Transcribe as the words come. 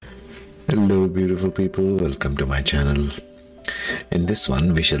Hello, beautiful people. Welcome to my channel. In this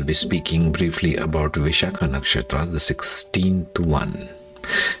one, we shall be speaking briefly about Vishaka Nakshatra, the 16th one.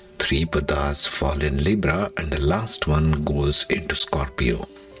 Three padas fall in Libra, and the last one goes into Scorpio.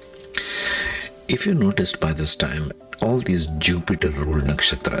 If you noticed by this time, all these Jupiter-ruled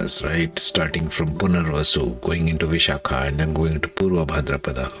nakshatras, right? Starting from Punarvasu, going into Vishaka, and then going into Purva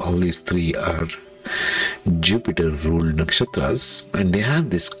Bhadrapada, all these three are Jupiter-ruled nakshatras, and they have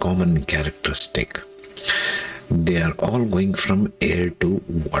this common characteristic. They are all going from air to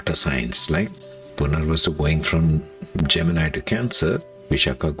water signs, like Punarvasu going from Gemini to Cancer,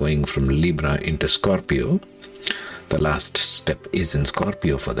 Vishaka going from Libra into Scorpio. The last step is in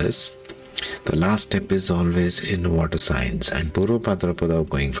Scorpio for this. The last step is always in water signs, and Purva Bhadrapada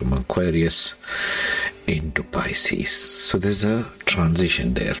going from Aquarius into Pisces. So there's a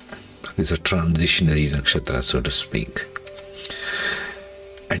transition there. There's a transitionary nakshatra, so to speak.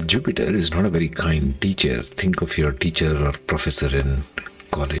 And Jupiter is not a very kind teacher. Think of your teacher or professor in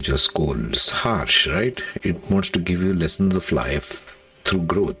college or school. It's harsh, right? It wants to give you lessons of life through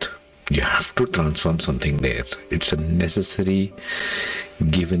growth. You have to transform something there. It's a necessary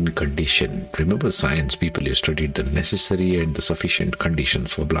given condition. Remember science people, you studied the necessary and the sufficient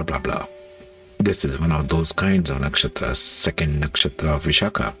conditions for blah blah blah. This is one of those kinds of nakshatras, second nakshatra of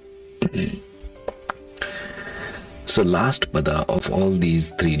Vishaka. So last pada of all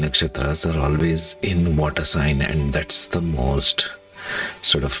these three nakshatras are always in water sign, and that's the most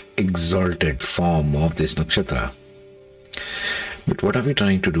sort of exalted form of this nakshatra. But what are we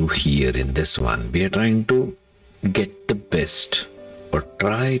trying to do here in this one? We are trying to get the best, or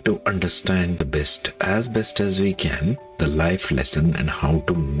try to understand the best as we can, the life lesson and how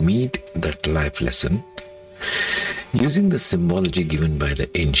to meet that life lesson using the symbology given by the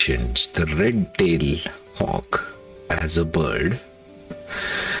ancients. The red-tailed hawk as a bird,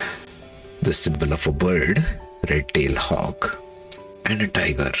 the symbol of a bird, red-tailed hawk, and a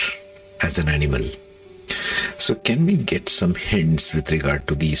tiger as an animal. So can we get some hints with regard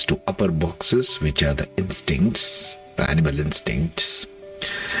to these two upper boxes, which are the instincts, the animal instincts,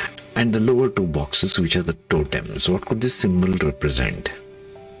 and the lower two boxes, which are the totems? What could this symbol represent?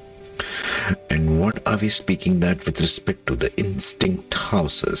 And what are we speaking that with respect to the instinct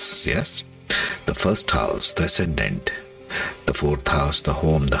houses? Yes, the first house, the ascendant; the fourth house, the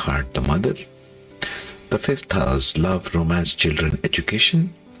home, the heart, the mother; the fifth house, love, romance, children,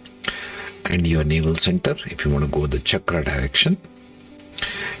 education, and your navel center, if you want to go the chakra direction;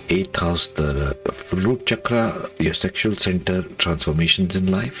 eighth house, the root chakra, your sexual center, transformations in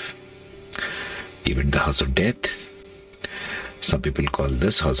life; even the house of death. Some people call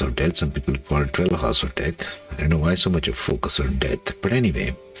this house of death, some people call 12th house of death. I don't know why so much of focus on death. But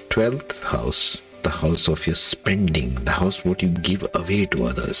anyway, 12th house, the house of your spending, the house what you give away to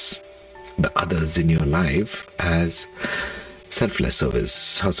others, the others in your life as selfless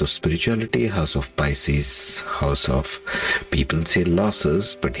service. House of spirituality, house of Pisces, house of, people say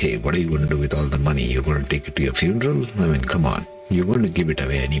losses, but hey, what are you going to do with all the money? You're going to take it to your funeral? I mean, come on. You're going to give it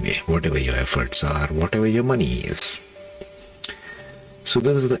away anyway, whatever your efforts are, whatever your money is. So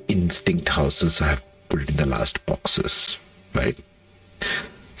those are the instinct houses I have put in the last boxes, right?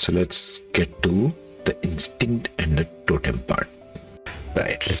 So let's get to the instinct and the totem part.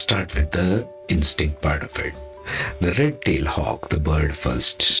 Right, let's start with the instinct part of it. The red-tailed hawk, the bird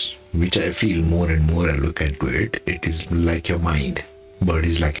first, which I feel more and more I look into it, it is like your mind. Bird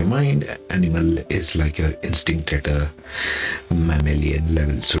is like your mind, animal is like your instinct at a mammalian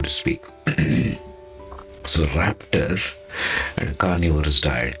level, so to speak. So raptor and a carnivorous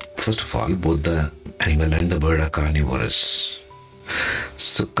diet. First of all, both the animal and the bird are carnivorous.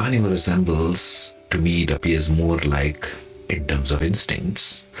 So carnivorous animals, to me it appears more like, in terms of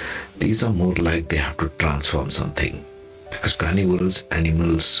instincts, these are more like they have to transform something. Because carnivorous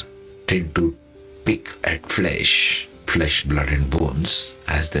animals tend to pick at flesh, blood and bones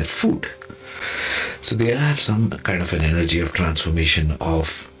as their food. So they have some kind of an energy of transformation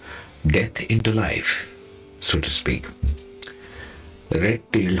of death into life, so to speak.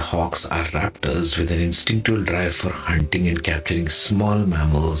 Red-tailed hawks are raptors with an instinctual drive for hunting and capturing small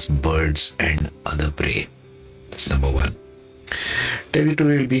mammals, birds, and other prey. That's number one.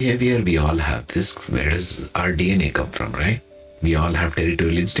 Territorial behavior, we all have this. Where does our DNA come from, right? We all have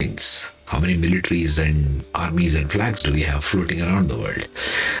territorial instincts. How many militaries and armies and flags do we have floating around the world?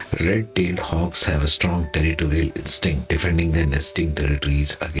 Red-tailed hawks have a strong territorial instinct, defending their nesting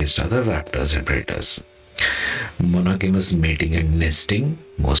territories against other raptors and predators. Monogamous mating and nesting,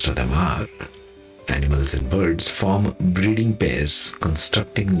 most of them are. Animals and birds form breeding pairs,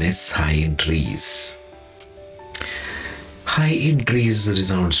 constructing nests high in trees. High in trees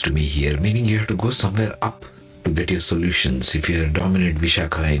resounds to me here, meaning you have to go somewhere up to get your solutions if you are dominant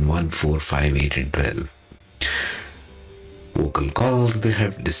Vishaka in 1, 4, 5, 8 and 12. Vocal calls, they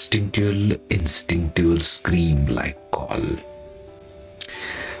have instinctual scream-like call.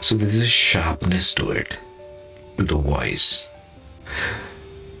 So there's a sharpness to it, to the voice.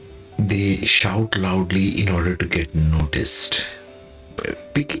 They shout loudly in order to get noticed.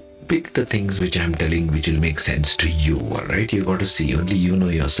 Pick the things which I'm telling which will make sense to you, alright? You got to see, only you know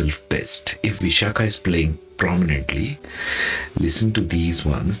yourself best. If Vishaka is playing prominently, listen to these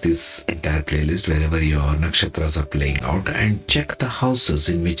ones, this entire playlist, wherever your nakshatras are playing out, and check the houses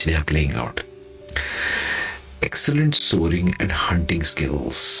in which they are playing out. Excellent soaring and hunting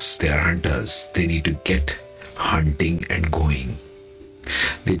skills. They are hunters. They need to get hunting and going.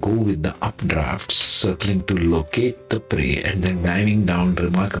 They go with the updrafts, circling to locate the prey and then diving down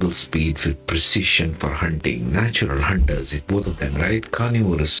remarkable speed with precision for hunting. Natural hunters, both of them, right?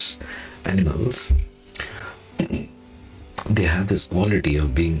 Carnivorous animals. They have this quality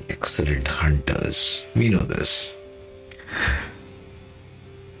of being excellent hunters. We know this.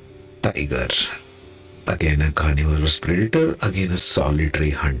 Tiger, again a carnivorous predator, again a solitary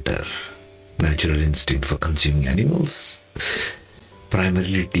hunter. Natural instinct for consuming animals.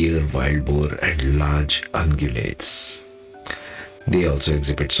 Primarily deer, wild boar and large ungulates. They also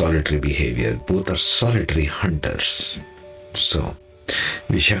exhibit solitary behavior. Both are solitary hunters. So,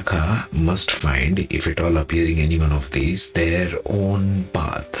 Vishaka must find, if at all appearing any one of these, their own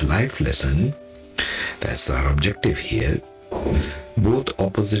path. Life lesson, that's our objective here. Both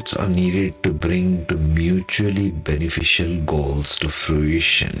opposites are needed to bring to mutually beneficial goals to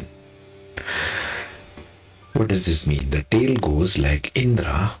fruition. What does this mean? The tail goes like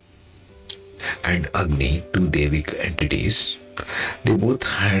Indra and Agni, two Devic entities. They both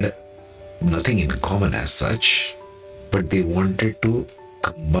had nothing in common as such, but they wanted to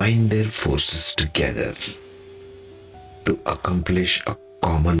combine their forces together to accomplish a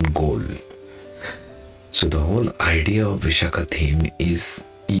common goal. So the whole idea of Vishaka theme is,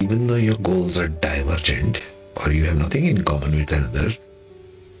 even though your goals are divergent or you have nothing in common with another,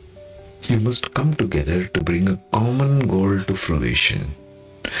 you must come together to bring a common goal to fruition.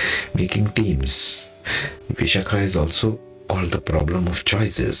 Making teams. Vishaka is also called the problem of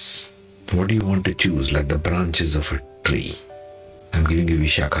choices. What do you want to choose, like the branches of a tree? I'm giving you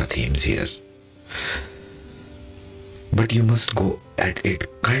Vishaka themes here. But you must go at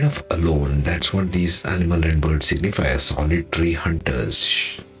it kind of alone. That's what these animal and bird signify, solitary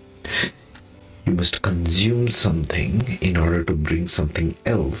hunters. You must consume something in order to bring something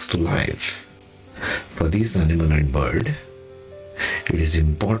else to life. For these animal and bird, it is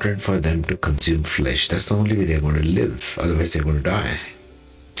important for them to consume flesh. That's the only way they're going to live. Otherwise, they're going to die.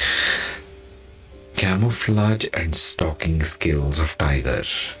 Camouflage and stalking skills of tiger.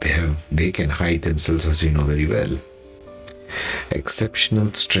 They can hide themselves, as we know very well.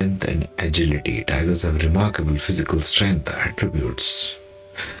 Exceptional strength and agility. Tigers have remarkable physical strength attributes.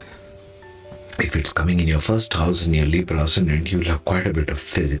 If it's coming in your first house in your Libra ascendant, you will have quite a bit of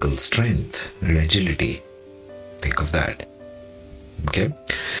physical strength and agility. Think of that. Okay?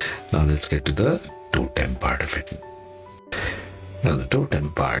 Now let's get to the totem part of it. Now the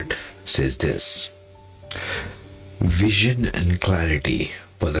totem part says this. Vision and clarity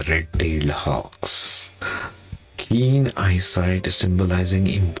for the red-tailed hawks. Keen eyesight symbolizing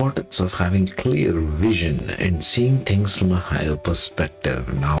importance of having clear vision and seeing things from a higher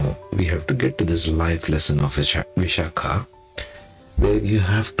perspective. Now we have to get to this life lesson of Vishaka, where you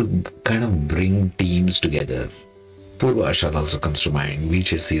have to kind of bring teams together. Purva Ashad also comes to mind. We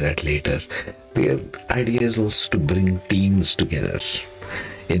shall see that later. Their idea is also to bring teams together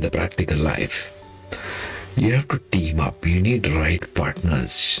in the practical life. You have to team up. You need right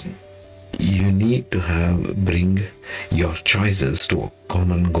partners. You need to bring your choices to a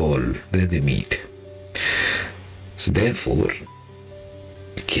common goal where they meet. So therefore,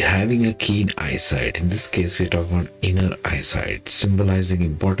 having a keen eyesight, in this case we're talking about inner eyesight, symbolizing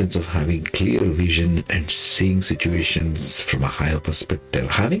importance of having clear vision and seeing situations from a higher perspective.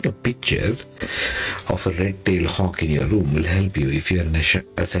 Having a picture of a red-tailed hawk in your room will help you if you're an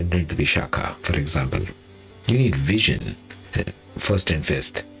ascendant Vishaka, for example. You need vision, first and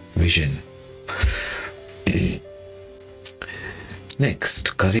fifth. Vision.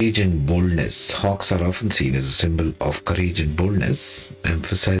 Next, courage and boldness. Hawks are often seen as a symbol of courage and boldness,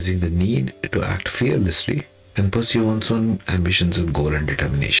 emphasizing the need to act fearlessly and pursue one's own ambitions with goal and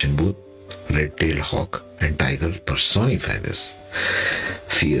determination. Both red-tailed hawk and tiger personify this.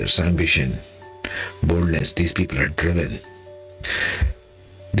 Fierce ambition, boldness. These people are driven.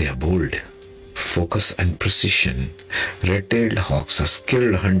 They are bold, focus and precision. Red-tailed hawks are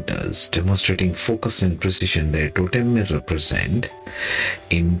skilled hunters, demonstrating focus and precision. Their totem may represent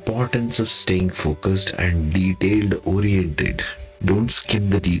importance of staying focused and detailed-oriented. Don't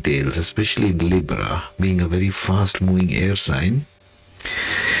skim the details, especially in Libra, being a very fast-moving air sign.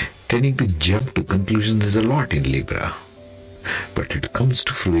 Tending to jump to conclusions is a lot in Libra, but it comes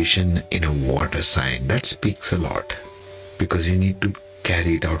to fruition in a water sign. That speaks a lot, because you need to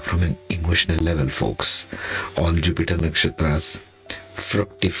carry it out from an emotional level, folks. All Jupiter nakshatras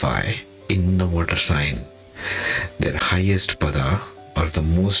fructify in the water sign. Their highest pada, or the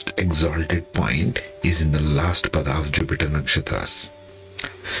most exalted point, is in the last pada of Jupiter nakshatras.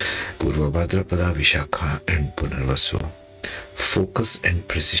 Purva Bhadrapada, Vishaka and Punarvasu. Focus and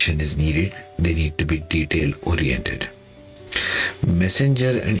precision is needed. They need to be detail oriented.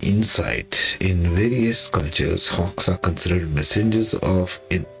 Messenger and insight. In various cultures, hawks are considered messengers of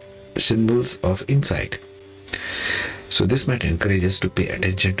symbols of insight. So this might encourage us to pay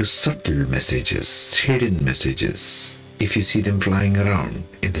attention to subtle messages, hidden messages. If you see them flying around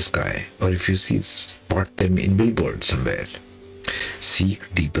in the sky, or if you spot them in billboards somewhere, seek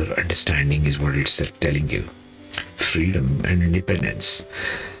deeper understanding is what it's telling you. Freedom and independence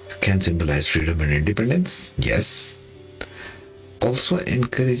can symbolize freedom and independence, yes. Also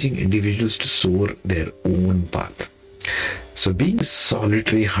encouraging individuals to soar their own path. So being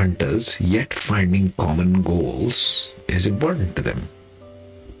solitary hunters yet finding common goals is important to them.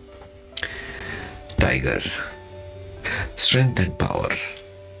 Tiger. Strength and power.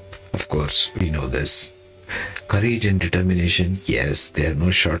 Of course, we know this. Courage and determination. Yes, there are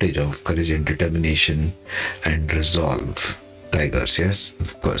no shortage of courage and determination and resolve. Tigers, yes,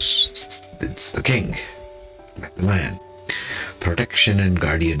 of course. It's the king, like the lion. Protection and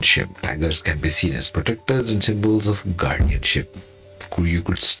guardianship. Tigers can be seen as protectors and symbols of guardianship. You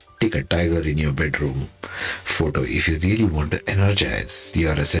could stick a tiger in your bedroom photo if you really want to energize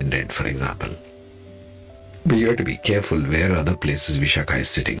your ascendant, for example. But you have to be careful where other places Vishaka is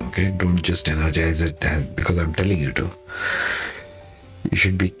sitting, okay? Don't just energize it because I'm telling you to. You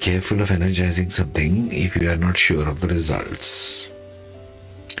should be careful of energizing something if you are not sure of the results.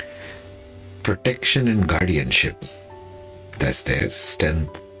 Protection and guardianship. That's there.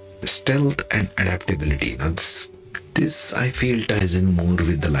 Stealth and adaptability. Now this I feel ties in more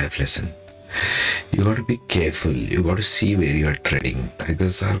with the life lesson. You got to be careful. You got to see where you are treading.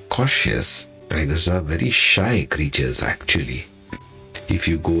 Tigers are cautious. Tigers are very shy creatures, actually. If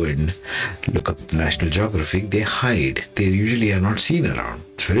you go and look up National Geographic, they hide. They usually are not seen around.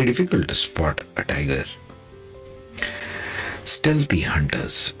 It's very difficult to spot a tiger. Stealthy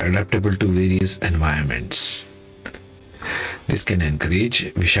hunters, adaptable to various environments. This can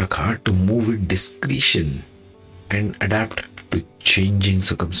encourage Vishaka to move with discretion and adapt to changing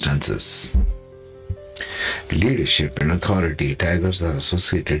circumstances. Leadership and authority. Tigers are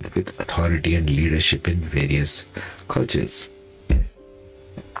associated with authority and leadership in various cultures.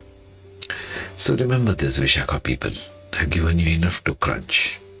 So remember this, Vishaka people. I've given you enough to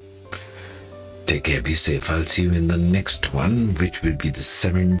crunch. Take care, be safe. I'll see you in the next one, which will be the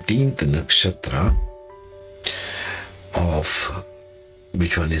 17th Nakshatra of...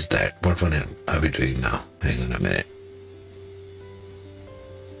 Which one is that? What one are we doing now? Hang on a minute.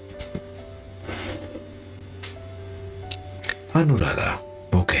 Anuradha.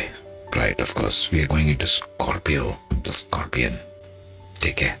 Okay. Right, of course. We are going into Scorpio. The Scorpion.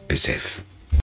 Take care. Be safe.